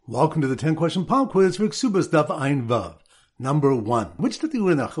Welcome to the 10-question pop quiz for Kesubos Daf Ayin Vav. Number 1. Which that you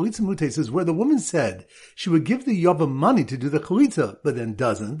in the Chalitza Mutes is where the woman said she would give the Yavam money to do the Chalitza, but then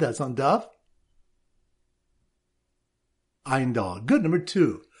doesn't? That's on Daf Ayin Dal. Good. Number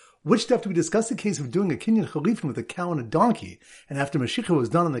 2. Which Daf do we discuss the case of doing a Kinyan Chalifin with a cow and a donkey, and after Mashiach was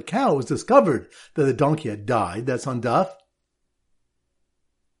done on the cow, it was discovered that the donkey had died? That's on Daf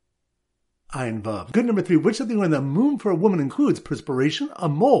Ayin Vav. Good. Number 3. Which that you in the mum for a woman includes perspiration, a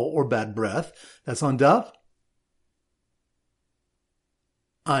mole, or bad breath? That's on Daf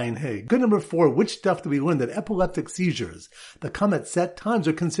Ayin Hey. Good. Number 4. Which Daf do we learn that epileptic seizures that come at set times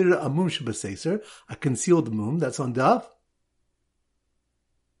are considered a mum shebeseser, a concealed mum? That's on Daf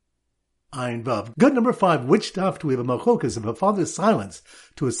Ayin Vav. Good. Number 5. Which Daf do we have a machokas if a father's silence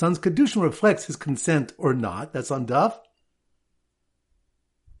to his son's kedushin reflects his consent or not? That's on Daf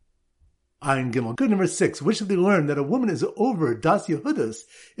Ayin Gimel. Good. Number 6. Which did they learn that a woman is over Das Yehudis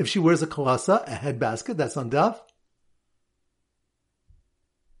if she wears a kalasa, a head basket? That's on Daf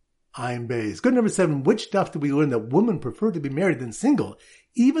Ayin Beis. Good. Number 7. Which Daf did we learn that women prefer to be married than single,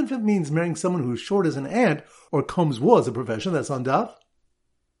 even if it means marrying someone who's short as an ant or combs wool as a profession? That's on Daf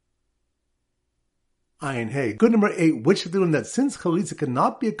Ayin Hey. Good. Number 8. Which did they learn that since Chalitza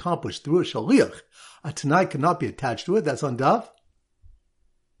cannot be accomplished through a shaliach, a tanai cannot be attached to it? That's on Daf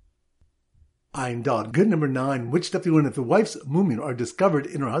Ayin Dal. Good. Number 9. Which Daf do you learn if the wife's mumin are discovered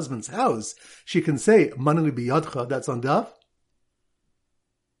in her husband's house, she can say manali biyadcha? That's on Daf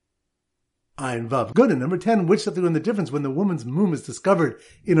Ayin Vav. Good. And number 10. Which Daf do you learn the difference when the woman's mum is discovered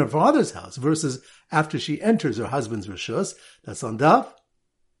in her father's house versus after she enters her husband's rishus? That's on Daf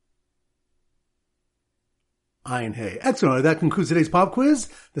Ayin Hey. Excellent. That concludes today's pop quiz.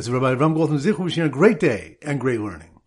 This is Rabbi Avram Goldman Zichu wishing you a great day and great learning.